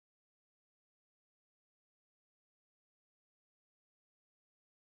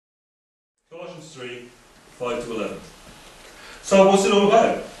Colossians 3, 5 to 11. So what's it all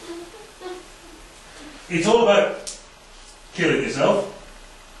about? It's all about killing yourself.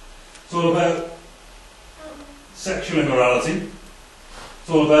 It's all about sexual immorality. It's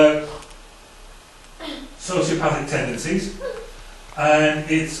all about sociopathic tendencies.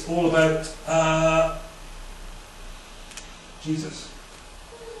 And it's all about Jesus.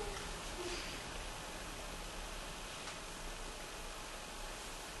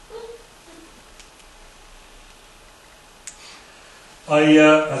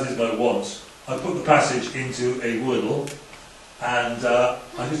 As is my wont, I put the passage into a Wordle and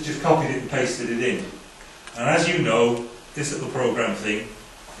I just copied it and pasted it in. And as you know, this little program thing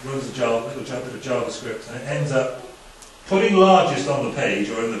runs a little bit of JavaScript, and it ends up putting largest on the page,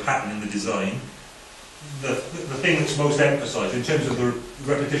 or in the pattern, in the design, the thing that's most emphasised in terms of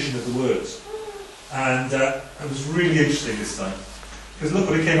the repetition of the words. And it was really interesting this time, because look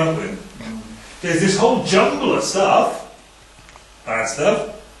what it came up with. There's this whole jumble of stuff, bad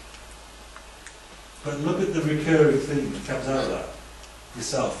stuff, but look at the recurring theme that comes out of that.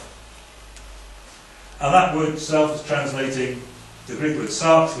 Yourself. And that word self is translating the Greek word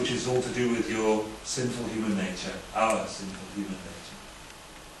sarx, which is all to do with your sinful human nature, our sinful human nature.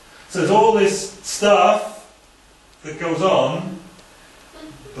 So there's all this stuff that goes on,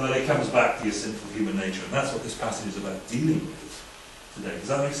 but it comes back to your sinful human nature, and that's what this passage is about dealing with today. Does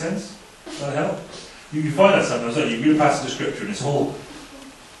that make sense? Does that help? You find that sometimes, don't you? You read a passage of scripture and it's all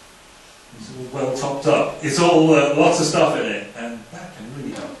well topped up. It's all lots of stuff in it, and that can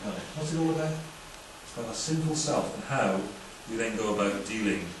really help, can't it? What's it all about? It's about our sinful self and how we then go about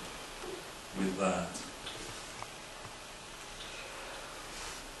dealing with that.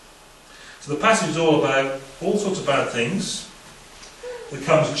 So the passage is all about all sorts of bad things that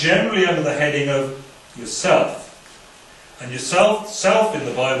comes generally under the heading of yourself. And self in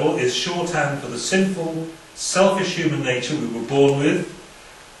the Bible is shorthand for the sinful, selfish human nature we were born with,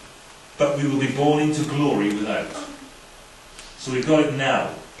 but we will be born into glory without. So we've got it now.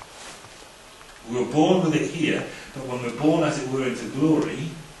 We were born with it here, but when we're born, as it were, into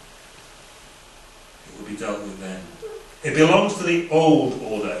glory, it will be dealt with then. It belongs to the old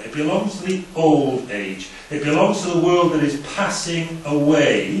order. It belongs to the old age. It belongs to the world that is passing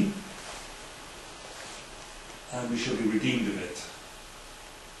away, and we shall be redeemed of it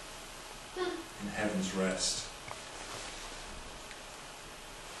in heaven's rest.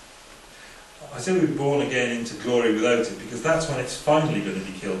 I say we're born again into glory without it, because that's when it's finally going to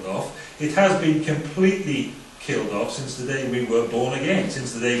be killed off. It has been completely killed off since the day we were born again,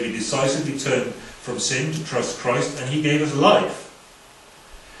 since the day we decisively turned from sin to trust Christ, and He gave us life.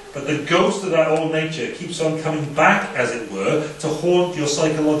 But the ghost of that old nature keeps on coming back, as it were, to haunt your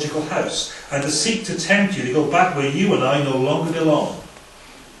psychological house, and to seek to tempt you to go back where you and I no longer belong.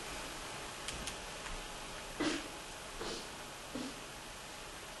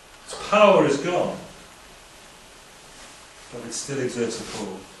 Its power is gone, but it still exerts a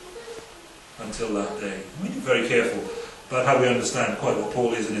pull until that day. We need to be very careful about how we understand quite what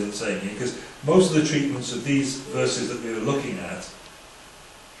Paul is and isn't saying here, because most of the treatments of these verses that we were looking at,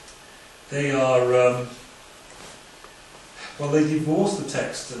 they are, well, they divorce the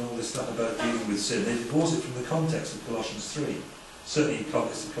text and all this stuff about dealing with sin. They divorce it from the context of Colossians 3, certainly in the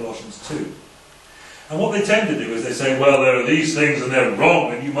context of Colossians 2. And what they tend to do is they say, well, there are these things and they're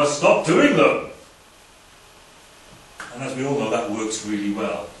wrong and you must stop doing them. And as we all know, that works really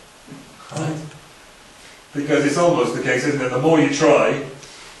well. Right? Because it's almost the case, isn't it? The more you try,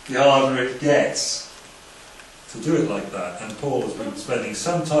 the harder it gets to do it like that. And Paul has been spending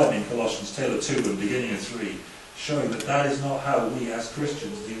some time in Colossians tail of 2 and beginning of 3 showing that that is not how we as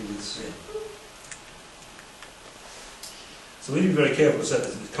Christians deal with sin. So we need to be very careful to set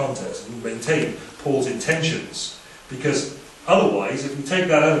this into context and maintain Paul's intentions, because otherwise, if we take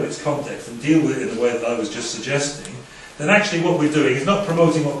that out of its context and deal with it in the way that I was just suggesting, then actually what we're doing is not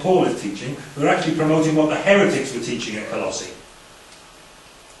promoting what Paul is teaching, we're actually promoting what the heretics were teaching at Colossae.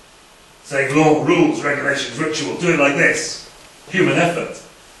 Saying law, rules, regulations, ritual, do it like this. Human effort.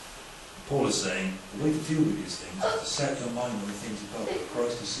 Paul is saying, the way to deal with these things is to set your mind on the things above, where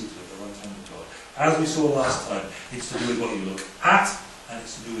Christ is seated at the right hand of God. As we saw last time, it's to do with what you look at, and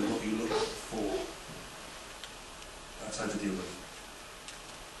it's to do with what you look for. That's how to deal with it.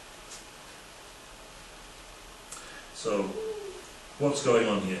 So, what's going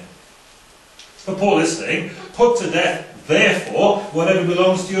on here? But Paul is saying, put to death, therefore, whatever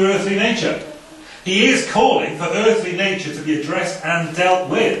belongs to your earthly nature. He is calling for earthly nature to be addressed and dealt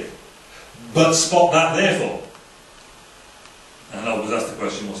with. But spot that therefore. And I was asked the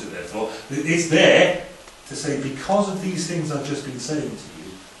question, what's it there for? It's there to say, because of these things I've just been saying to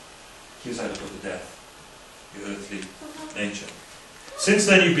you, here's how to put to death your earthly nature. Since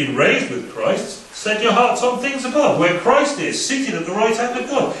then you've been raised with Christ, set your hearts on things above, where Christ is, seated at the right hand of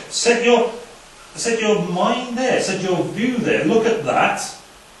God. Set your mind there, set your view there, look at that.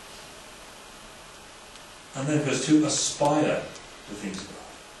 And then verse 2, aspire to things above,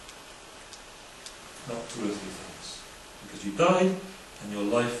 not to earthly things. Because you died, and your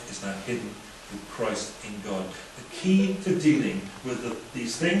life is now hidden with Christ in God. The key to dealing with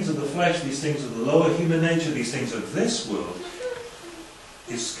these things of the flesh, these things of the lower human nature, these things of this world,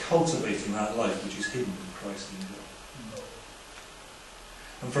 is cultivating that life which is hidden with Christ in God.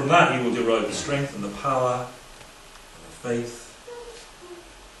 And from that you will derive the strength and the power and the faith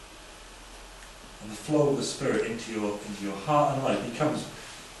and the flow of the Spirit into your heart and life. It comes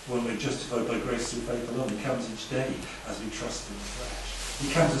when we're justified by grace through faith alone. It comes each day as we trust in the flesh.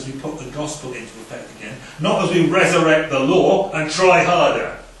 It comes as we put the gospel into effect again, not as we resurrect the law and try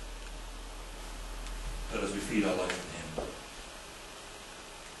harder, but as we feed our life in Him.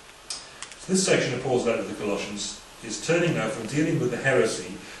 So this section of Paul's letter to the Colossians is turning now from dealing with the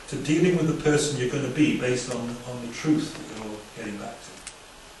heresy to dealing with the person you're going to be based on the truth that you're getting back to.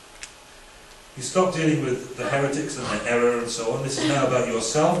 You stop dealing with the heretics and their error and so on. This is now about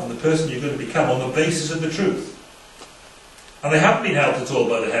yourself and the person you're going to become on the basis of the truth. And they haven't been helped at all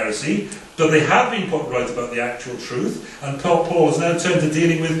by the heresy, but they have been put right about the actual truth. And Paul has now turned to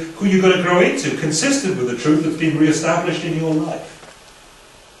dealing with who you're going to grow into, consistent with the truth that's been re-established in your life.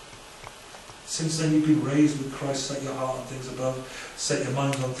 Since then you've been raised with Christ, set your heart on things above, set your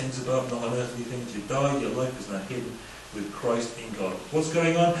mind on things above, not on earthly things. You died, your life is now hidden with Christ in God. What's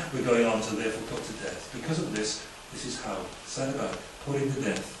going on? We're going on to therefore put to death. Because of this, this is how, set about putting to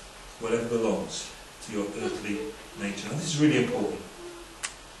death whatever belongs to your earthly nature. And this is really important.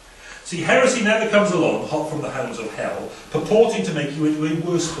 See, heresy never comes along, hot from the hounds of hell, purporting to make you into a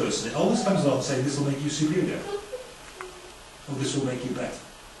worse person. It always comes along saying this will make you superior. Or this will make you better.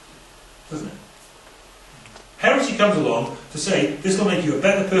 Doesn't it? Heresy comes along to say this will make you a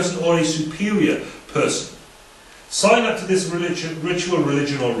better person or a superior person. Sign up to this ritual,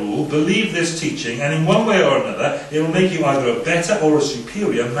 religion or rule, believe this teaching, and in one way or another it will make you either a better or a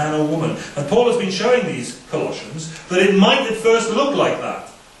superior man or woman. And Paul has been showing these Colossians that it might at first look like that.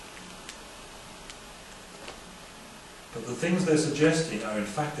 But the things they're suggesting are in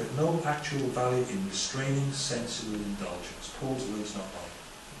fact of no actual value in restraining sensual indulgence. Paul's words, not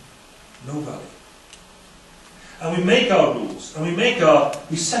mine. No value. And we make our rules, and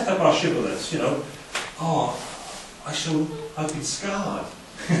we set up our shibboleths, you know. Oh, I've been scarred,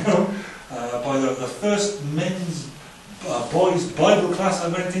 you know, by the first boys' Bible class I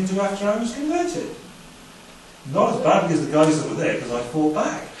went into after I was converted. Not as badly as the guys that were there, because I fought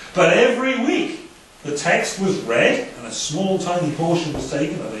back. But every week, the text was read, and a small, tiny portion was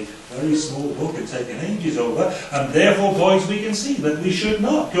taken of a very small book and taken ages over, and therefore, boys, we can see that we should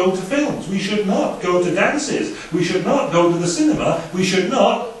not go to films, we should not go to dances, we should not go to the cinema, we should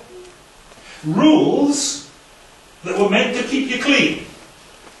not. Rules that were meant to keep you clean,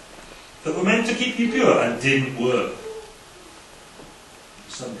 that were meant to keep you pure, and didn't work.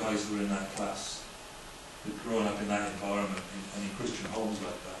 Some guys who were in that class, who'd grown up in that environment, in Christian homes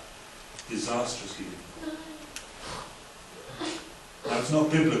like that, disastrously didn't work. Now it's not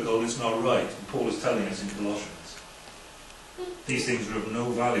biblical, it's not right, and Paul is telling us in Colossians. These things are of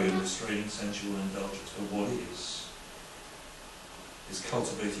no value in restraining sensual indulgence, but what is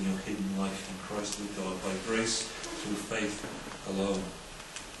cultivating your hidden life in Christ with God by grace through faith alone.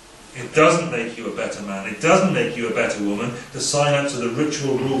 It doesn't make you a better man, it doesn't make you a better woman to sign up to the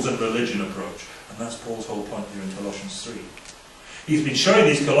ritual, rules and religion approach. And that's Paul's whole point here in Colossians 3. He's been showing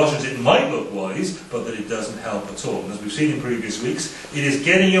these Colossians it might look wise, but that it doesn't help at all. And as we've seen in previous weeks, it is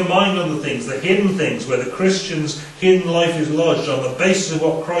getting your mind on the things, the hidden things, where the Christian's hidden life is lodged on the basis of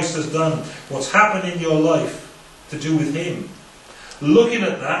what Christ has done, what's happened in your life to do with Him. Looking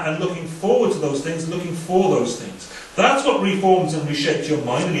at that and looking forward to those things, looking for those things. That's what reforms and reshapes your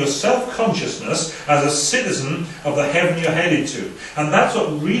mind and your self-consciousness as a citizen of the heaven you're headed to. And that's what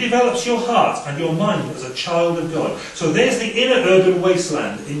redevelops your heart and your mind as a child of God. So there's the inner urban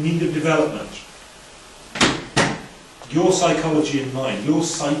wasteland in need of development. Your psychology in mind, your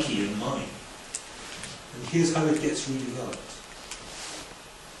psyche in mind. And here's how it gets redeveloped.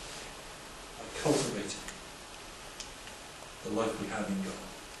 By cultivating the life we have in God.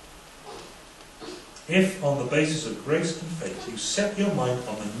 If on the basis of grace and faith you set your mind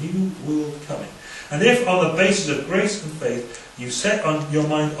on the new world coming, and if on the basis of grace and faith you set on your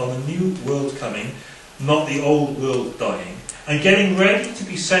mind on the new world coming, not the old world dying, and getting ready to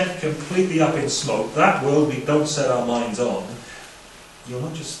be sent completely up in smoke, that world we don't set our minds on, you'll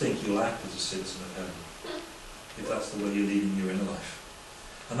not just think, you'll act as a citizen of heaven, if that's the way you're leading your inner life.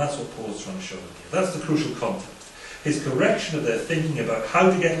 And that's what Paul's trying to show them here. That's the crucial context. His correction of their thinking about how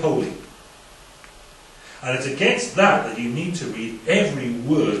to get holy. And it's against that you need to read every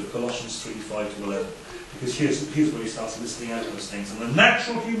word of Colossians 3, 5 to 11. Because here's where he starts listing out those things. And the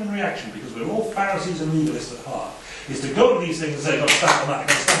natural human reaction, because we're all Pharisees and legalists at heart, is to go to these things and say, I've got to stamp on that, I've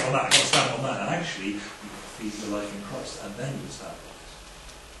got to stamp on that, I've got to stamp on that. And actually, you feed your life in Christ, and then you stamp on it.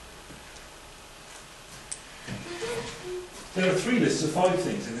 There are 3 lists of 5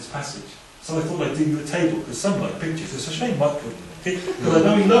 things in this passage. So I thought I'd dig you a table, because some like pictures. It's a shame Mike couldn't, because I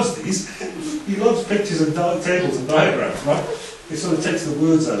know he loves these. He loves pictures and tables and diagrams, right? It sort of takes the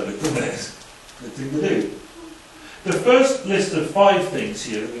words out of it, doesn't it? Good thing to do. The first list of 5 things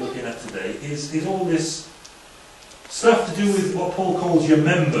here that we're looking at today is all this stuff to do with what Paul calls your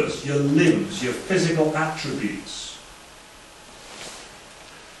members, your limbs, your physical attributes.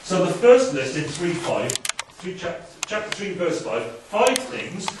 So the first list in chapter 3 verse 5, 5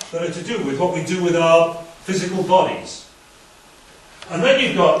 things that are to do with what we do with our physical bodies. And then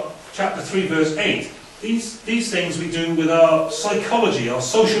you've got chapter 3 verse 8, these things we do with our psychology, our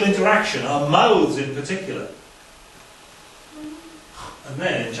social interaction, our mouths in particular. And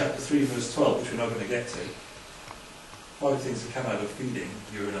then in chapter 3 verse 12, which we're not going to get to, 5 things that come out of feeding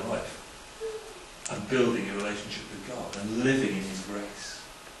your inner life and building a relationship with God and living in His grace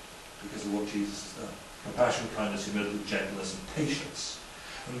because of what Jesus has done. Compassion, kindness, humility, gentleness and patience.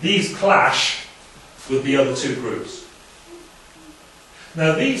 And these clash with the other 2 groups.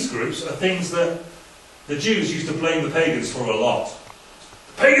 Now these groups are things that the Jews used to blame the pagans for a lot.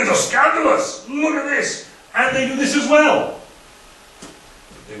 The pagans are scandalous! Look at this! And they do this as well!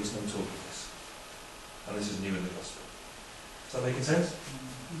 But there was no talk of this. And this is new in the Gospel. Is that making sense?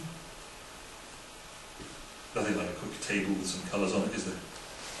 Nothing like a quick table with some colours on it, is there?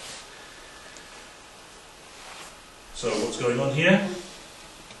 So what's going on here?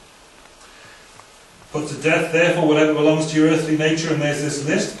 Put to death, therefore, whatever belongs to your earthly nature, and there's this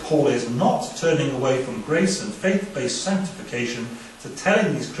list. Paul is not turning away from grace and faith-based sanctification to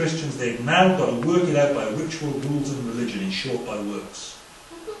telling these Christians they've now got to work it out by ritual, rules and religion, in short, by works.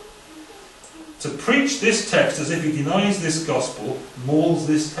 To preach this text as if he denies this gospel mauls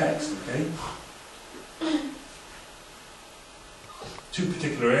this text, okay? 2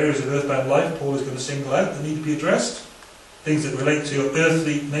 particular areas of earthbound life Paul is going to single out that need to be addressed. Things that relate to your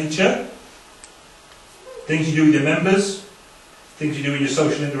earthly nature. Things you do with your members, things you do in your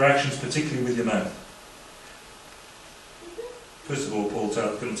social interactions, particularly with your mouth. First of all, Paul's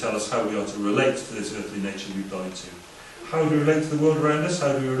going to tell us how we are to relate to this earthly nature we've died to. How do we relate to the world around us?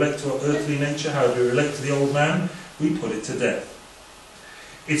 How do we relate to our earthly nature? How do we relate to the old man? We put it to death.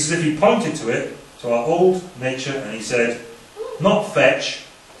 It's as if he pointed to it, to our old nature, and he said, not fetch,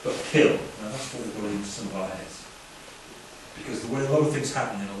 but kill. Now that's what we're going into some of our heads. Because the way a lot of things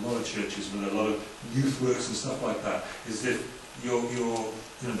happen in a lot of churches, with a lot of youth works and stuff like that, is if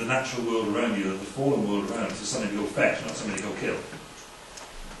the natural world around you, the fallen world around you, is something to go fetch, not something to go kill.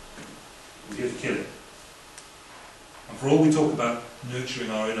 We're here to kill it. And for all we talk about nurturing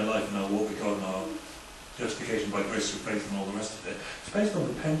our inner life and our walk with God and our justification by grace through faith and all the rest of it, it's based on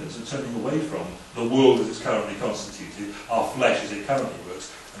repentance and turning away from the world as it's currently constituted, our flesh as it currently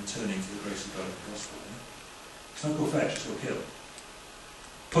works, and turning to the grace of God and the gospel. It's not go fetch, it's go kill.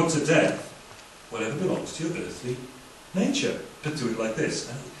 Put to death whatever belongs to your earthly nature. But do it like this.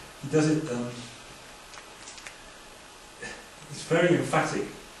 And he does it, it's very emphatic.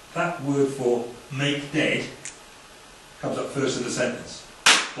 That word for make dead comes up first in the sentence.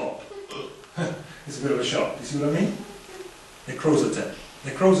 Plop. It's a bit of a shock. Do you see what I mean? Necrosate.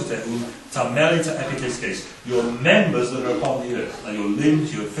 Necrosate, tamelita epikeskes. Your members that are upon the earth. Now your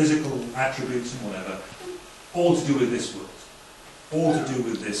limbs, your physical attributes and whatever. All to do with this world. All to do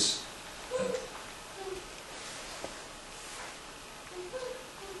with this.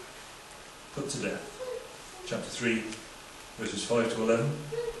 Put to death. Chapter 3, verses 5 to 11.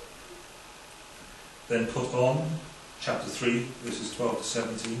 Then put on, chapter 3, verses 12 to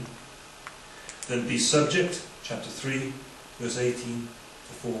 17. Then be subject, chapter 3, verse 18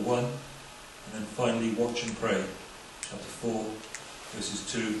 to 4:1. And then finally watch and pray, chapter 4,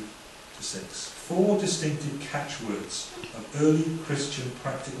 verses 2 to 6. 4 distinctive catchwords of early Christian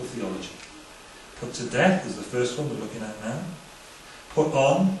practical theology. Put to death is the first one we're looking at now. Put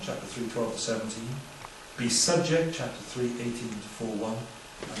on, chapter 3, 12 to 17. Be subject, chapter 3, 18 to 4:1.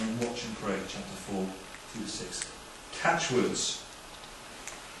 And then watch and pray, chapter 4, 2 to 6. Catchwords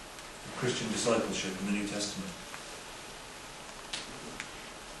of Christian discipleship in the New Testament.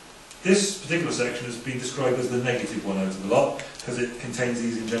 This particular section has been described as the negative one out of the lot, because it contains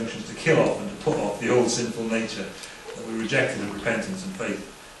these injunctions to kill off and to put off the old sinful nature that we rejected in repentance and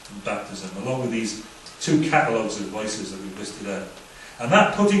faith and baptism, along with these two catalogues of vices that we've listed out. And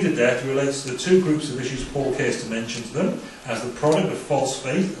that putting to death relates to the two groups of issues Paul cares to mention to them, as the product of false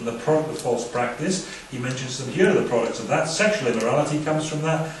faith and the product of false practice. He mentions them here, the products of that. Sexual immorality comes from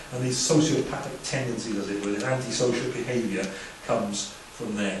that, and these sociopathic tendencies, as it were, the antisocial behaviour comes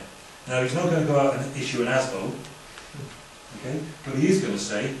from there. Now, he's not going to go out and issue an ASBO, okay? But he is going to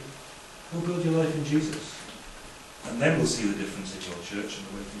say, go build your life in Jesus. And then we'll see the difference in your church and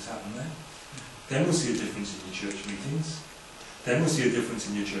the way things happen there. Then we'll see a difference in your church meetings. Then we'll see a difference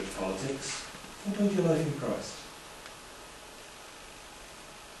in your church politics. Go build your life in Christ.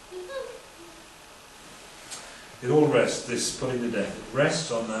 It all rests, this putting to death, it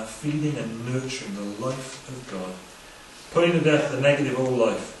rests on that feeding and nurturing the life of God. Putting to death the negative old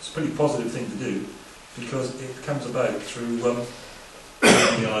life. It's a pretty positive thing to do, because it comes about through living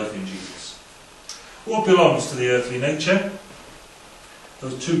your life in Jesus. What belongs to the earthly nature?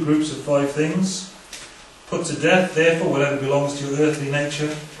 Those two groups of 5 things. Put to death, therefore, whatever belongs to your earthly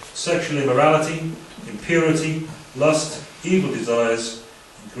nature: sexual immorality, impurity, lust, evil desires,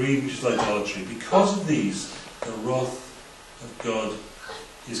 and greed, which is idolatry. Because of these, the wrath of God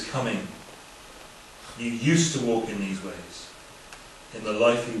is coming. You used to walk in these ways, in the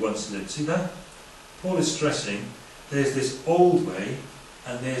life you once lived. See that? Paul is stressing there's this old way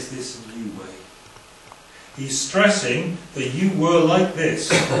and there's this new way. He's stressing that you were like this.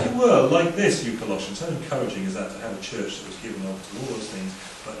 You were like this, you Colossians. How encouraging is that, to have a church that was given over to all those things,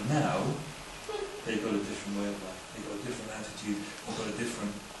 but now they've got a different way of life. They've got a different attitude. They've got a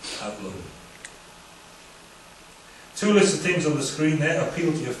different outlook. 2 lists of things on the screen there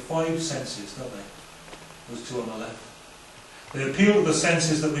appeal to your 5 senses, don't they? Those 2 on the left. They appeal to the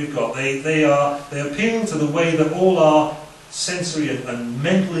senses that we've got. They appeal to the way that all our sensory and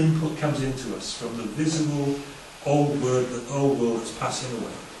mental input comes into us from the visible old world that's passing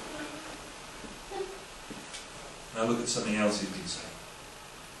away. Now look at something else he's been saying.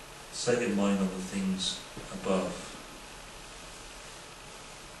 Set your mind on the things above.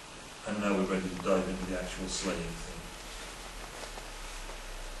 And now we're ready to dive into the actual slaying thing.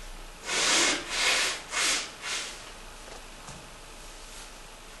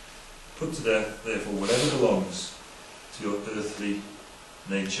 Put to death, therefore, whatever belongs to your earthly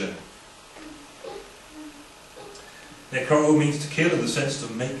nature. Necro means to kill, in the sense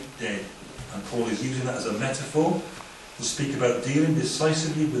to make dead. And Paul is using that as a metaphor to speak about dealing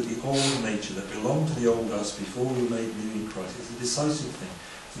decisively with the old nature that belonged to the old us before we were made new in Christ. It's a decisive thing.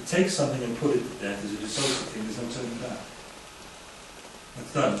 To take something and put it to death is a decisive thing. There's no turning back.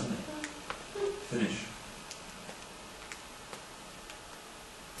 That's done, isn't it? Finish.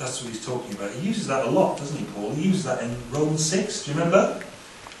 That's what he's talking about. He uses that a lot, doesn't he, Paul? He uses that in Romans 6, do you remember?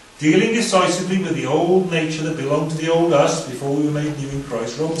 Dealing decisively with the old nature that belonged to the old us before we were made new in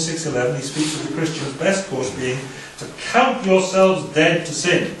Christ. Romans 6:11, he speaks of the Christian's best course being to count yourselves dead to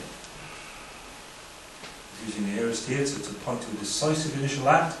sin. He's using the aorist here to point to a decisive initial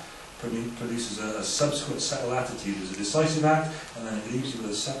act, produces a subsequent settled attitude. There's a decisive act, and then it leaves you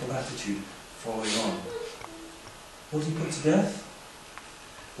with a settled attitude following on. What does he put to death?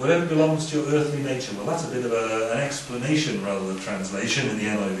 Whatever belongs to your earthly nature. Well, that's a bit of an explanation rather than translation in the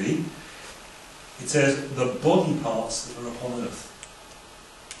NIV. It says, the body parts that are upon earth.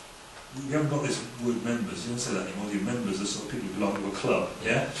 We haven't got this word members. You don't say that anymore. Your members are sort of people who belong to a club,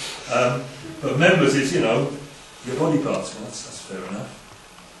 yeah? But members is, you know, your body parts. Well, that's fair enough.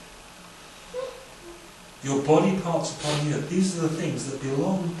 Your body parts upon the earth. These are the things that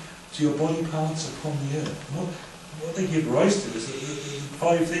belong to your body parts upon the earth. What they give rise to is the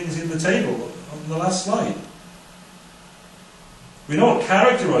 5 things in the table on the last slide. We know what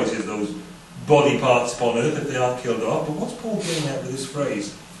characterises those body parts upon earth if they aren't killed off, but what's Paul getting at with this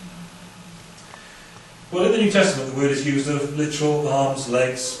phrase? Well, in the New Testament the word is used of literal arms,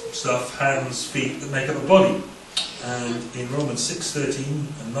 legs, stuff, hands, feet that make up a body. And in Romans 6:13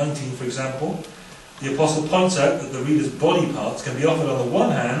 and 19, for example, the Apostle points out that the reader's body parts can be offered on the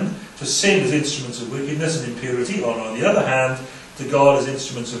one hand to sin as instruments of wickedness and impurity, or on the other hand to God as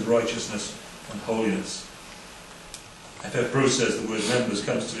instruments of righteousness and holiness. F.F. Bruce says the word members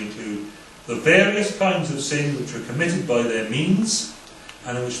comes to include the various kinds of sin which were committed by their means,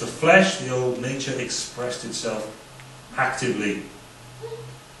 and in which the flesh, the old nature, expressed itself actively.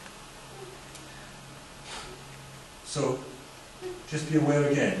 So, just be aware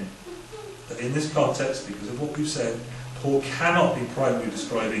again that in this context, because of what we've said, Paul cannot be primarily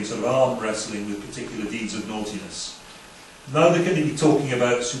describing sort of arm wrestling with particular deeds of naughtiness. Neither can he be talking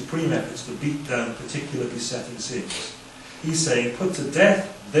about supreme efforts to beat down particular besetting sins. He's saying, put to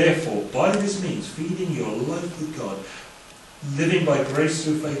death, therefore, by this means, feeding your life with God, living by grace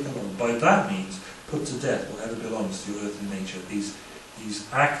through faith alone. By that means, put to death whatever belongs to your earthly nature, these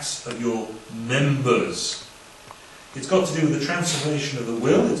acts of your members. It's got to do with the transformation of the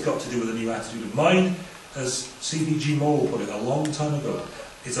will, it's got to do with a new attitude of mind, as C.B.G. Moore put it a long time ago.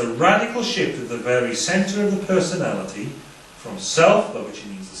 It's a radical shift of the very centre of the personality from self, by which he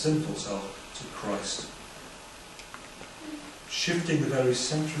means the sinful self, to Christ. Shifting the very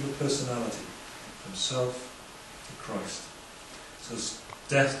centre of the personality from self to Christ. So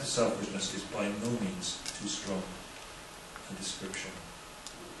death to selfishness is by no means too strong a description.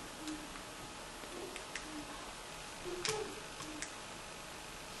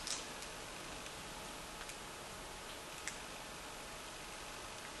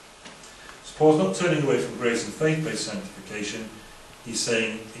 So Paul's not turning away from grace and faith-based sanctification. He's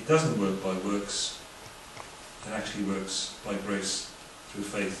saying it doesn't work by works. It actually works by grace through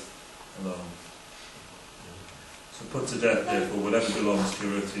faith alone. So put to death, therefore, whatever belongs to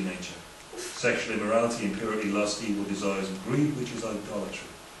your earthly nature. Sexual immorality, impurity, lust, evil desires, and greed, which is idolatry.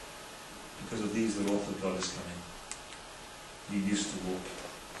 Because of these, the wrath of God is coming. You used to walk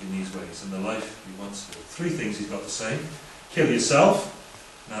in these ways, in the life you once lived. Three things he's got to say. Kill yourself.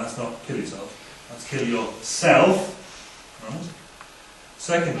 Now, that's not kill yourself. That's kill yourself. Right?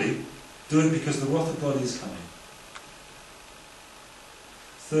 Secondly, do it because the wrath of God is coming.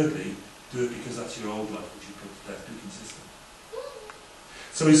 Thirdly, do it because that's your old life which you put to death. Be consistent.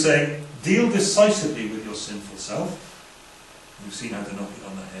 So he's saying, deal decisively with your sinful self. You've seen how to knock it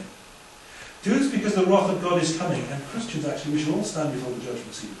on the head. Do it because the wrath of God is coming, and Christians actually, we should all stand before the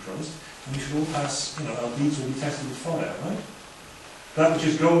judgment seat of Christ, and we should all pass, our deeds will be tested with fire, right? That which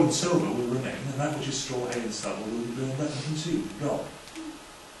is gold and silver will remain, and that which is straw, hay and stubble will be burned up and consumed with God.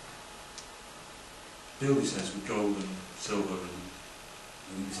 Bill, he says, with gold and silver and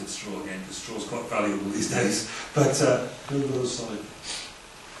I think he said straw again, because straw is quite valuable these days. But build those solid.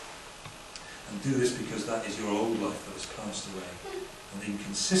 And do this because that is your old life that has passed away. And in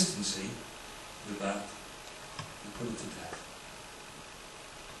consistency with that, you put it to death.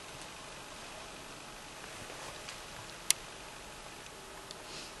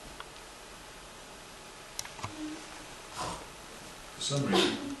 For some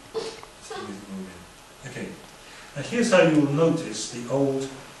reason, it's moving. Okay. And here's how you will notice the old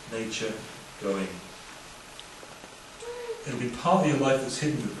nature going. It'll be part of your life that's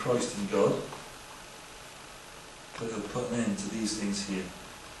hidden with Christ and God, but it'll put an end to these things here.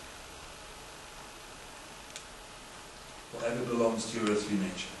 Whatever belongs to your earthly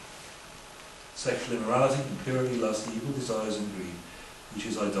nature. Sexual immorality, impurity, lust, evil desires and greed, which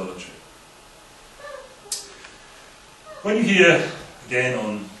is idolatry. When you hear, again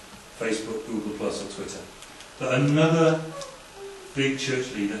on Facebook, Google Plus or Twitter, that another big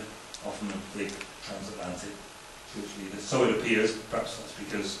church leader, often a big transatlantic church leader, so it appears, perhaps that's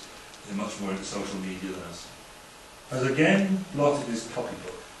because they're much more into social media than us, has again blotted his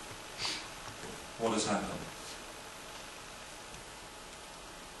copybook. What has happened?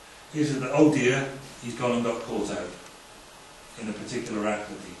 He said that, oh dear, he's gone and got caught out in a particular act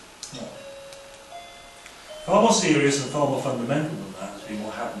that he... No. Far more serious and far more fundamental than that has been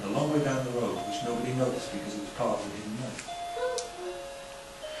what happened a long way down the road, which nobody noticed because it was part of a hidden life.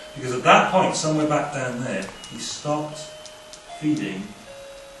 Because at that point, somewhere back down there, he stopped feeding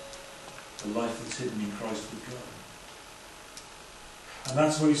the life that's hidden in Christ with God. And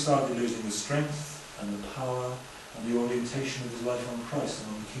that's where he started losing the strength and the power and the orientation of his life on Christ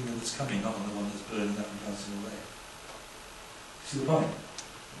and on the kingdom that's coming, not on the one that's burning up and passing away. See the point?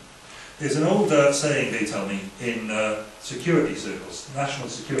 There's an old saying, they tell me, in security circles, national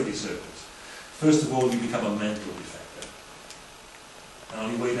security circles. First of all, you become a mental defector. And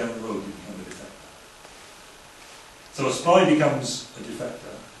on your way down the road, you become a defector. So a spy becomes a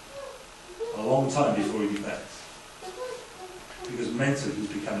defector a long time before he defects. Because mentally he's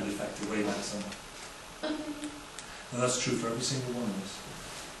become a defector way back somewhere. And that's true for every single one of us.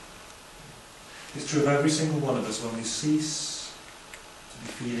 It's true of every single one of us when we cease to be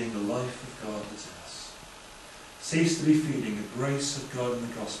feeding the life of God that's in us. Cease to be feeding the grace of God and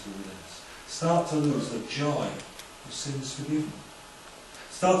the gospel within us. Start to lose the joy of sins forgiven.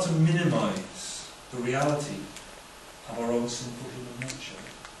 Start to minimise the reality of our own sinful human nature.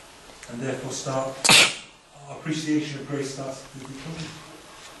 And therefore our appreciation of grace starts to decline.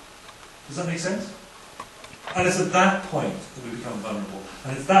 Does that make sense? And it's at that point that we become vulnerable.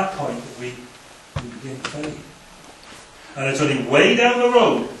 And it's that point that we begin to fade. And it's only way down the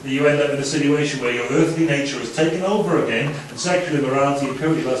road that you end up in a situation where your earthly nature is taken over again, and sexual immorality,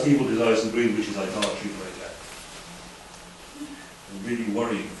 impurity, lust, evil desires, and greed, which is idolatry, break out. The really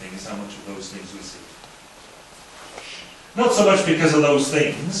worrying thing is how much of those things we see. Not so much because of those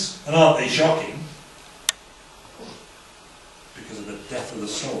things, and aren't they shocking? Because of the death of the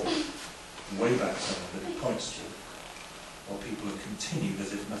soul, way back somewhere that it points to, while people have continued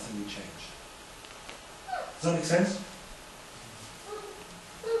as if nothing had changed. Does that make sense?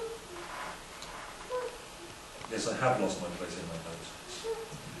 Yes, I have lost my place in my notes.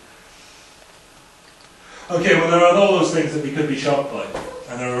 Okay, well there are all those things that we could be shocked by,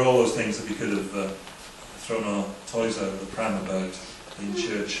 and there are all those things that we could have thrown our toys out of the pram about in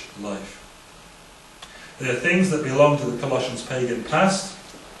church life. There are things that belong to the Colossians' pagan past,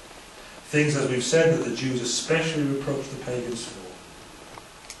 things, as we've said, that the Jews especially reproach the pagans for.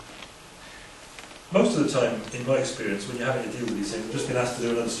 Most of the time, in my experience, when you're having to deal with these things, I've just been asked to do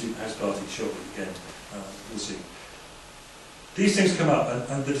another student house party shortly again. We'll see. These things come up,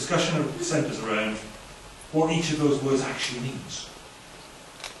 and the discussion centres around what each of those words actually means.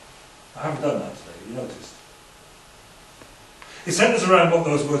 I haven't done that today, have you noticed? It centres around what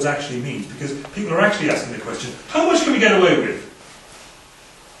those words actually mean, because people are actually asking the question, how much can we get away with?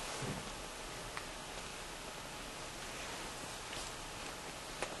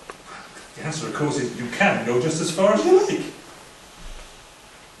 The answer, of course, is you can go just as far as you like.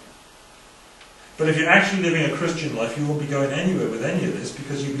 But if you're actually living a Christian life, you won't be going anywhere with any of this,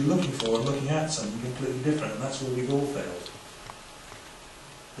 because you'll be looking for and looking at something completely different, and that's where we've all failed.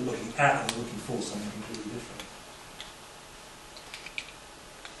 We're looking at and looking for something completely different.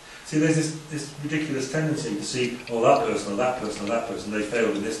 See, there's this ridiculous tendency to see, oh, that person, or that person, or that person, they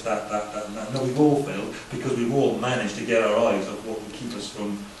failed in this, that, and that. No, we've all failed, because we've all managed to get our eyes off what would keep us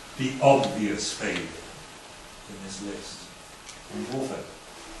from the obvious failure in this list. And we've all failed.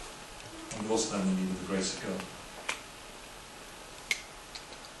 And we all stand in need of the grace of God.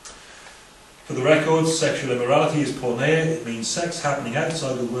 For the record, sexual immorality is porneia. It means sex happening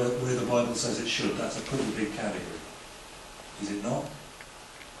outside of where the Bible says it should. That's a pretty big category. Is it not?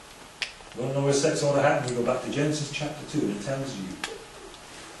 You want to know where sex ought to happen? You go back to Genesis chapter 2, and it tells you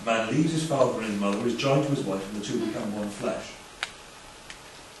a man leaves his father and his mother, is joined to his wife, and the two become one flesh.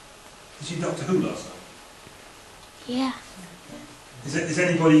 Did you see Doctor Who last night? Yeah. Is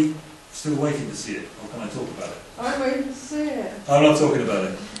anybody still waiting to see it, or can I talk about it? I'm waiting to see it. I'm not talking about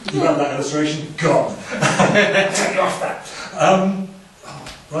it. You have that illustration? Gone. Take off that.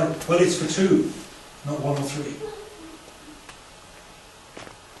 Right, well, it's for two, not one or three.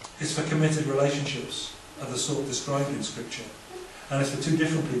 It's for committed relationships of the sort described in Scripture. And it's for two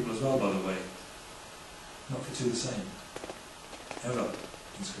different people as well, by the way. Not for two the same. Ever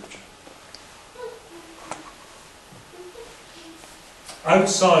in Scripture.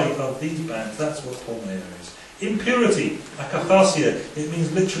 Outside of these bands, that's what porneia is. Impurity, akatharsia, it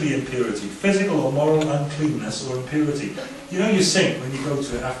means literally impurity, physical or moral uncleanness or impurity. You know your sink, when you go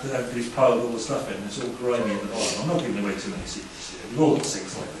to it after everybody's piled all the stuff in, it's all grimy at the bottom. I'm not giving away too many secrets here. We've all got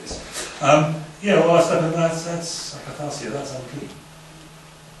sinks like this. You know, all that stuff, and that's akatharsia, that's unclean.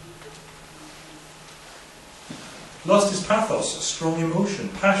 Lust is pathos, a strong emotion,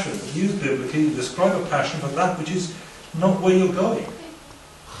 passion, used biblically to describe a passion for that which is not where you're going.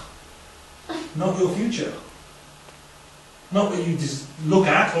 Not your future. Not what you just look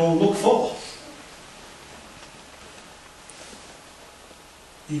at or look for.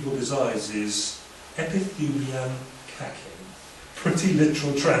 Evil desires is epithulian kakin. Pretty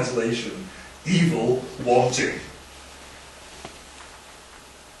literal translation. Evil wanting.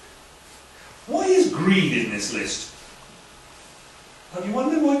 Why is greed in this list? Have you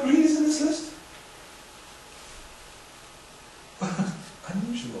wondered why greed is in this list?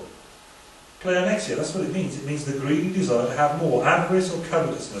 Unusual. Pleonexia, that's what it means. It means the greedy desire to have more, avarice or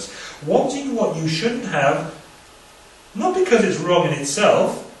covetousness. Wanting what you shouldn't have, not because it's wrong in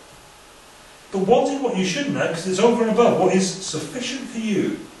itself, but wanting what you shouldn't have because it's over and above what is sufficient for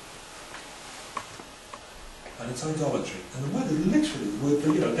you. And it's idolatry. And the word is literally the word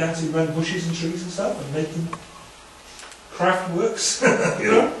for, dancing around bushes and trees and stuff and making craft works.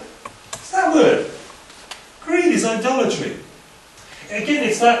 It's that word. Greed is idolatry. Again,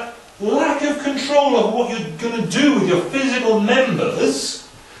 it's that lack of control of what you're going to do with your physical members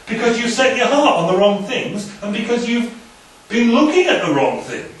because you've set your heart on the wrong things and because you've been looking at the wrong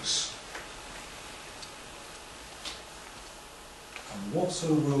things. And what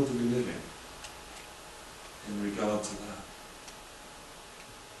sort of world do we live in regard to that?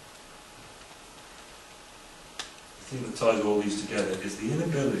 thing that ties all these together is the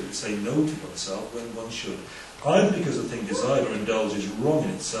inability to say no to oneself when one should, either because the thing desired or indulged is wrong in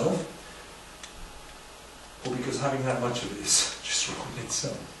itself, or because having that much of it is just wrong in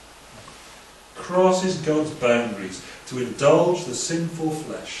itself. Crosses God's boundaries to indulge the sinful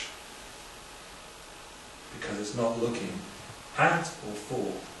flesh because it's not looking at or for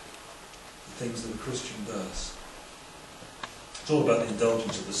the things that a Christian does. It's all about the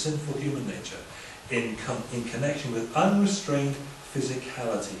indulgence of the sinful human nature in connection with unrestrained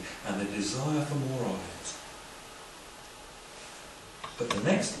physicality and the desire for more of it. But the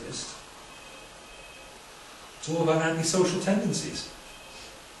next list, it's all about antisocial tendencies.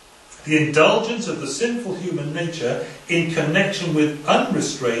 The indulgence of the sinful human nature in connection with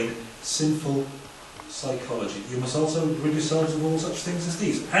unrestrained sinful psychology. You must also rid yourselves of all such things as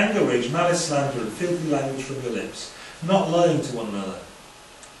these: anger, rage, malice, slander, and filthy language from your lips. Not lying to one another,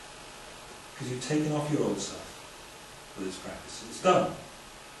 because you've taken off your old self with its practices. It's done.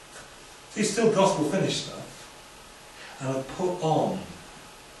 See, it's still gospel-finished stuff, and I've put on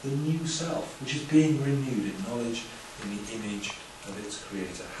the new self, which is being renewed in knowledge in the image of its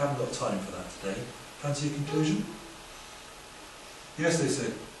creator. Haven't got time for that today. Fancy a conclusion? Yes, they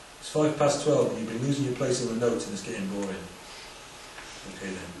say. It's 12:05 and you've been losing your place in the notes and it's getting boring. Okay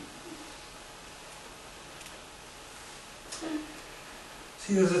then.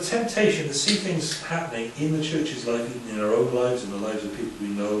 See, there's a temptation to see things happening in the church's life, even in our own lives, in the lives of people we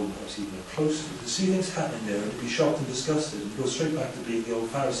know, perhaps even are close to see things happening there and to be shocked and disgusted and go straight back to being the old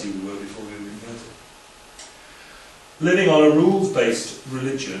Pharisee we were before we were converted. Living on a rules-based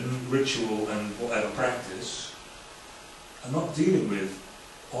religion, ritual and whatever practice, and not dealing with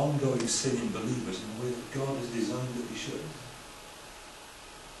ongoing sin in believers in the way that God has designed that we should.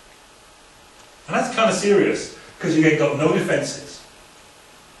 And that's kind of serious, because you ain't got no defences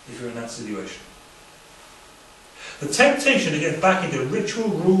if you're in that situation. The temptation to get back into ritual,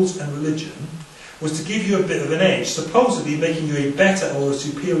 rules and religion was to give you a bit of an edge, supposedly making you a better or a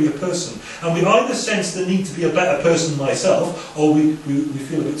superior person. And we either sense the need to be a better person myself, or we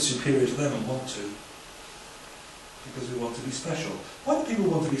feel a bit superior to them and want to, because we want to be special. Why do people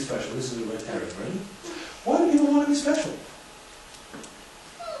want to be special? This is a red herring, really. Why do people want to be special?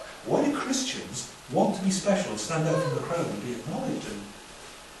 Why do Christians want to be special and stand out from the crowd and be acknowledged and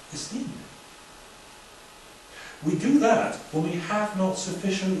esteemed? We do that when we have not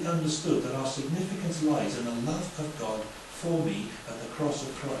sufficiently understood that our significance lies in the love of God for me at the cross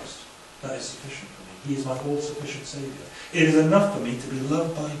of Christ. That is sufficient for me. He is my all-sufficient Saviour. It is enough for me to be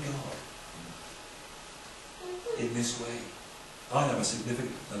loved by God in this way. I am a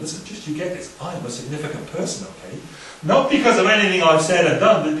significant... Now listen, just you get this. I am a significant person, okay? Not because of anything I've said and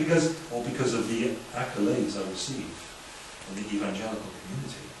done, but because of the accolades I receive from the evangelical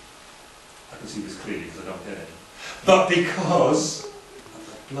community. I can see this clearly because I don't get any. But because of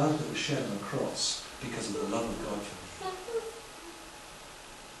the blood that was shed on the cross, because of the love of God for me.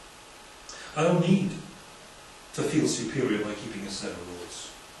 I don't need to feel superior by keeping a set of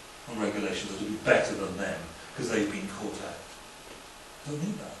rules and regulations or to be better than them because they've been caught out. I don't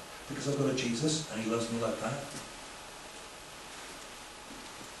need that, because I've got a Jesus and he loves me like that.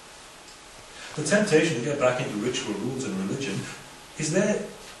 The temptation to get back into ritual, rules and religion is there,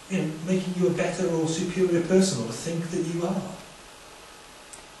 making you a better or superior person or to think that you are.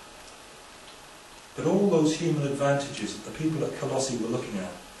 But all those human advantages that the people at Colossae were looking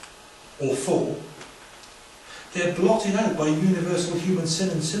at, or for, they're blotted out by universal human sin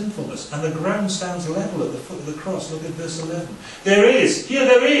and sinfulness, and the ground stands level at the foot of the cross. Look at verse 11. There is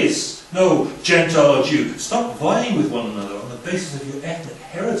no Gentile or Jew. Stop vying with one another on the basis of your ethnic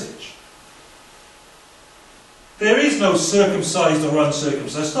heritage. There is no circumcised or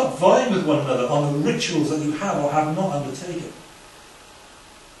uncircumcised. Stop vying with one another on the rituals that you have or have not undertaken.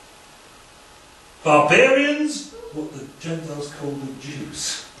 Barbarians, what the Gentiles call the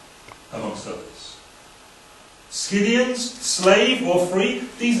Jews, amongst others. Scythians, slave or free,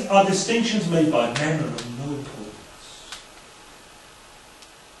 these are distinctions made by men and of no importance.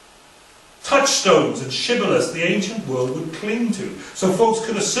 Touchstones and shibboleths the ancient world would cling to, so folks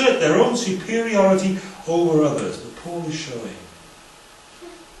could assert their own superiority over others. But Paul is showing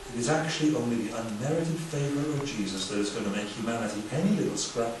it is actually only the unmerited favour of Jesus that is going to make humanity any little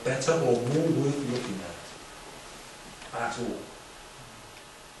scrap better or more worth looking at all.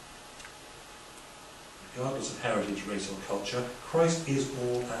 Regardless of heritage, race or culture, Christ is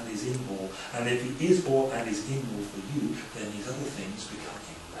all and is in all. And if he is all and is in all for you, then these other things become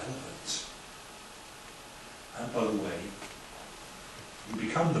irrelevant. And by the way, you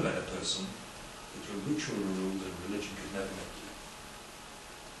become the better person that your ritual rules and religion could never make you.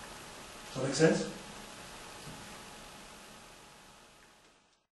 Does that make sense?